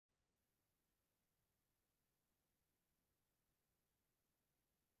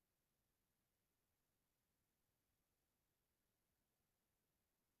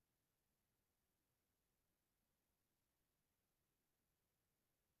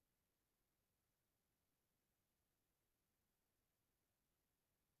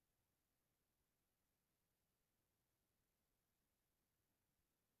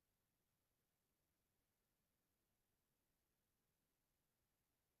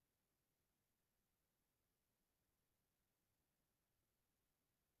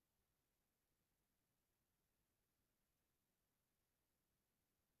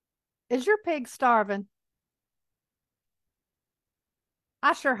Is your pig starving?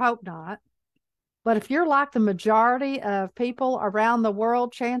 I sure hope not. But if you're like the majority of people around the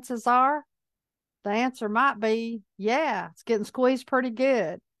world, chances are the answer might be, yeah, it's getting squeezed pretty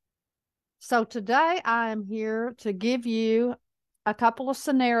good. So today I am here to give you a couple of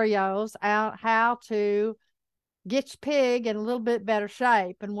scenarios out how to get your pig in a little bit better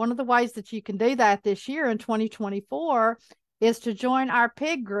shape. And one of the ways that you can do that this year in 2024 is to join our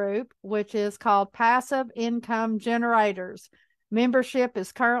pig group, which is called Passive Income Generators. Membership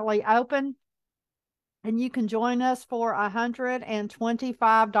is currently open, and you can join us for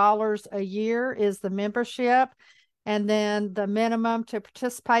 $125 a year is the membership. And then the minimum to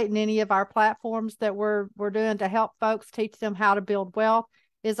participate in any of our platforms that we're doing to help folks teach them how to build wealth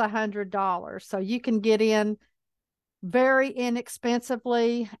is $100. So you can get in very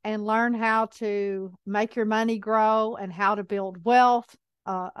inexpensively and learn how to make your money grow and how to build wealth,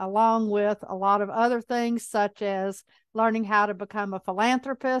 along with a lot of other things, such as learning how to become a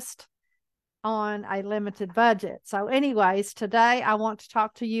philanthropist on a limited budget. So anyways, today I want to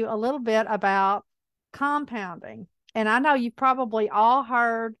talk to you a little bit about compounding. And I know you've probably all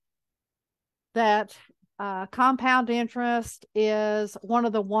heard that compound interest is one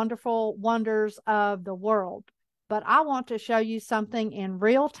of the wonderful wonders of the world. But I want to show you something in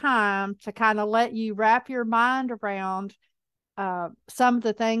real time to kind of let you wrap your mind around some of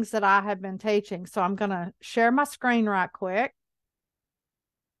the things that I have been teaching. So I'm going to share my screen right quick.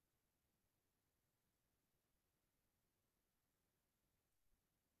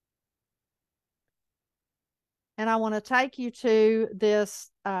 And I want to take you to this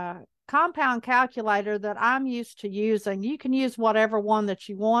compound calculator that I'm used to using. You can use whatever one that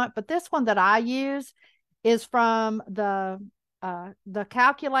you want, but this one that I use is from the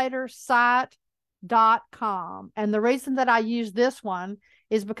calculator site.com. And the reason that I use this one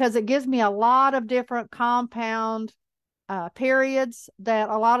is because it gives me a lot of different compound periods that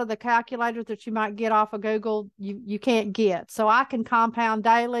a lot of the calculators that you might get off of Google, you can't get. So I can compound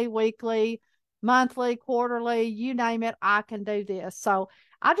daily, weekly, monthly, quarterly, you name it, I can do this. So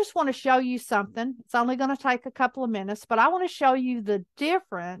I just want to show you something. It's only going to take a couple of minutes, but I want to show you the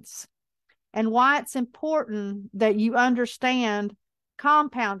difference and why it's important that you understand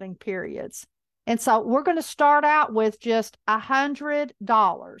compounding periods. And so we're going to start out with just $100,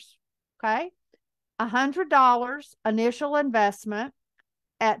 okay? $100 initial investment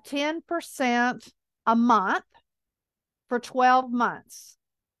at 10% a month for 12 months.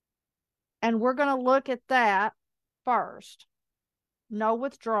 And we're going to look at that first. No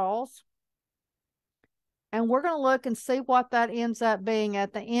withdrawals. And we're going to look and see what that ends up being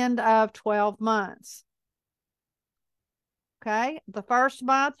at the end of 12 months. Okay. The first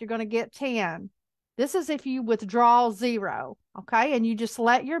month, you're going to get 10. This is if you withdraw 0. Okay. And you just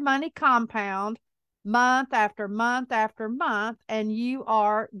let your money compound month after month after month, and you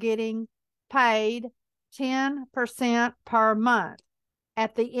are getting paid 10% per month.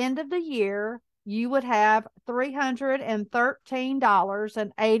 At the end of the year, you would have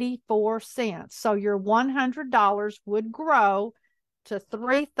 $313.84. So your $100 would grow to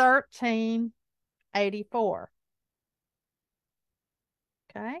 $313.84.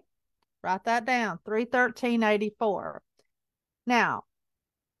 Okay, write that down, $313.84. Now,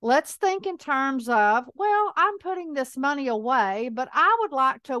 let's think in terms of, well, I'm putting this money away, but I would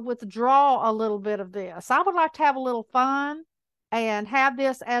like to withdraw a little bit of this. I would like to have a little fun and have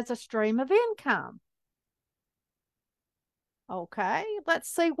this as a stream of income. Okay, let's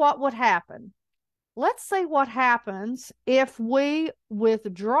see what would happen. Let's see what happens if we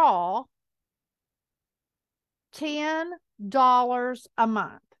withdraw $10 a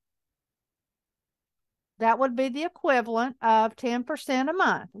month. That would be the equivalent of 10% a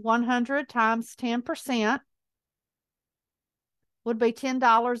month. 100 times 10% would be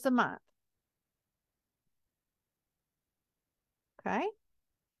 $10 a month. Okay,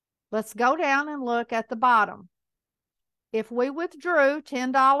 let's go down and look at the bottom. If we withdrew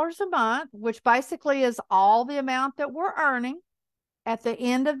 $10 a month, which basically is all the amount that we're earning, at the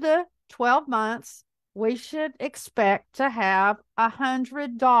end of the 12 months, we should expect to have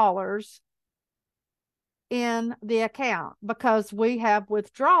 $100 in the account because we have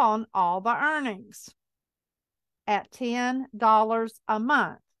withdrawn all the earnings at $10 a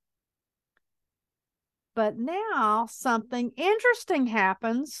month. But now something interesting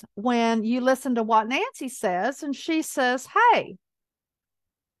happens when you listen to what Nancy says, and she says, hey,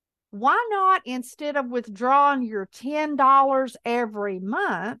 why not, instead of withdrawing your $10 every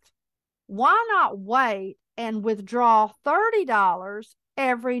month, why not wait and withdraw $30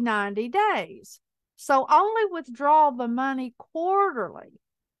 every 90 days? So only withdraw the money quarterly.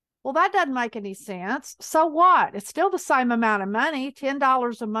 Well, that doesn't make any sense. So what? It's still the same amount of money,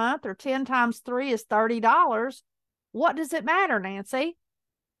 $10 a month, or 10 times 3 is $30. What does it matter, Nancy?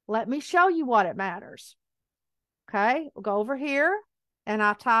 Let me show you what it matters. Okay, we'll go over here and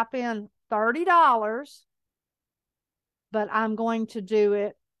I type in $30, but I'm going to do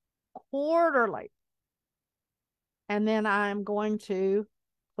it quarterly. And then I'm going to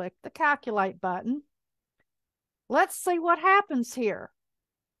click the calculate button. Let's see what happens here.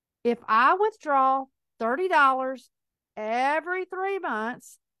 If I withdraw $30 every 3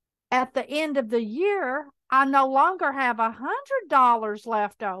 months, at the end of the year, I no longer have $100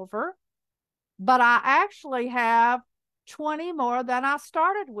 left over, but I actually have 20 more than I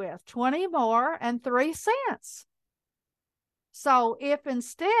started with, 20 more and 3 cents. So if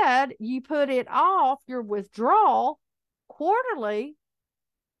instead you put it off your withdrawal quarterly,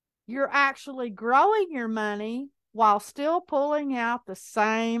 you're actually growing your money while still pulling out the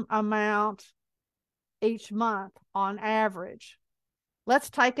same amount each month on average. Let's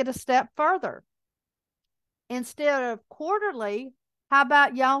take it a step further. Instead of quarterly, how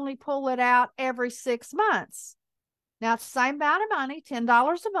about you only pull it out every 6 months? Now, it's the same amount of money,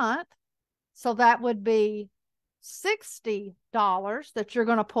 $10 a month. So that would be $60 that you're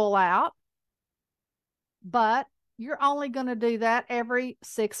going to pull out. But you're only going to do that every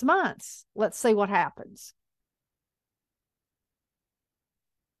 6 months. Let's see what happens.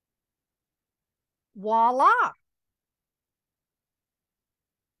 Voila.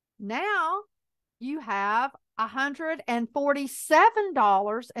 Now you have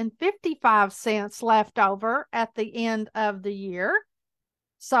 $147.55 left over at the end of the year.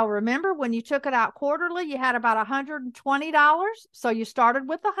 So remember, when you took it out quarterly, you had about $120. So you started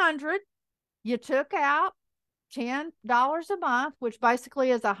with $100. You took out $10 a month, which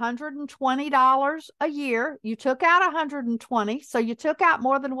basically is $120 a year. You took out $120, so you took out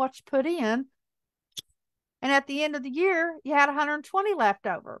more than what you put in. And at the end of the year, you had $120 left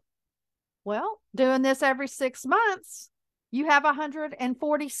over. Well, doing this every 6 months, you have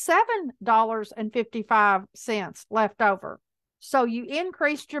 $147.55 left over. So you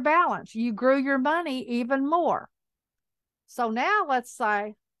increased your balance. You grew your money even more. So now let's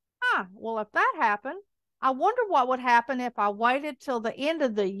say, well, if that happened, I wonder what would happen if I waited till the end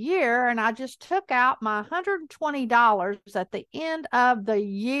of the year and I just took out my $120 at the end of the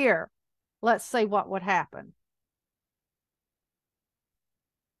year. Let's see what would happen.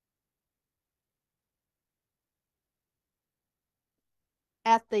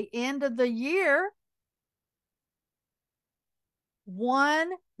 At the end of the year,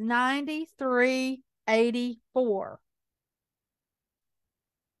 $193.84.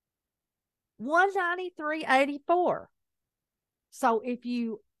 $193.84. So if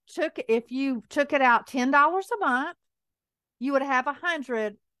you took it out $10 a month, you would have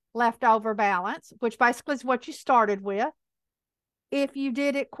 $100 leftover balance, which basically is what you started with. If you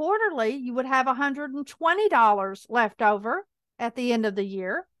did it quarterly, you would have $120 left over at the end of the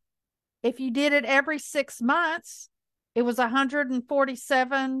year. If you did it every 6 months, it was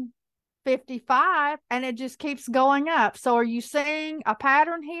 $147.55, and it just keeps going up. So are you seeing a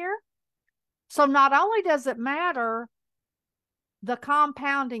pattern here? So not only does it matter the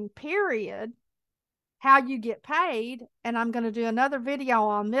compounding period, how you get paid, and I'm going to do another video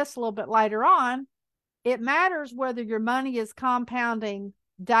on this a little bit later on, it matters whether your money is compounding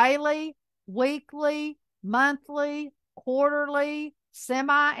daily, weekly, monthly, quarterly,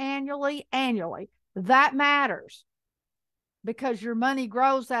 semi-annually, annually. That matters because your money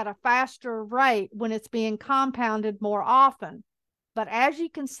grows at a faster rate when it's being compounded more often. But as you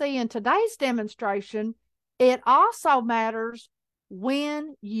can see in today's demonstration, it also matters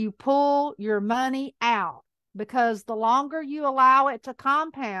when you pull your money out, because the longer you allow it to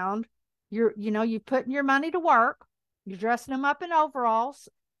compound, you're putting your money to work, you're dressing them up in overalls,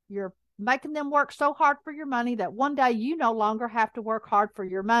 you're making them work so hard for your money that one day you no longer have to work hard for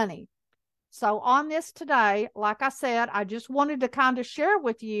your money. So on this today, like I said, I just wanted to kind of share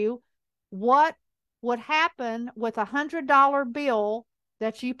with you what would happen with $100 bill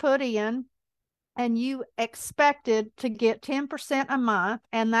that you put in and you expected to get 10% a month,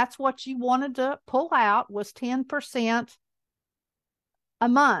 and that's what you wanted to pull out was 10% a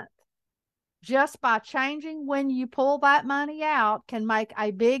month. Just by changing when you pull that money out can make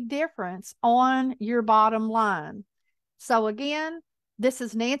a big difference on your bottom line. So again, this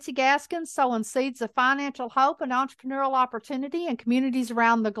is Nancy Gaskins, sowing seeds of financial hope and entrepreneurial opportunity in communities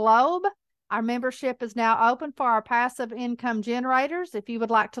around the globe. Our membership is now open for our passive income generators. If you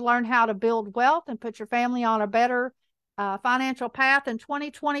would like to learn how to build wealth and put your family on a better financial path in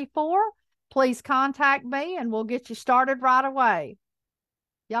 2024, please contact me and we'll get you started right away.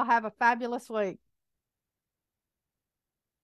 Y'all have a fabulous week.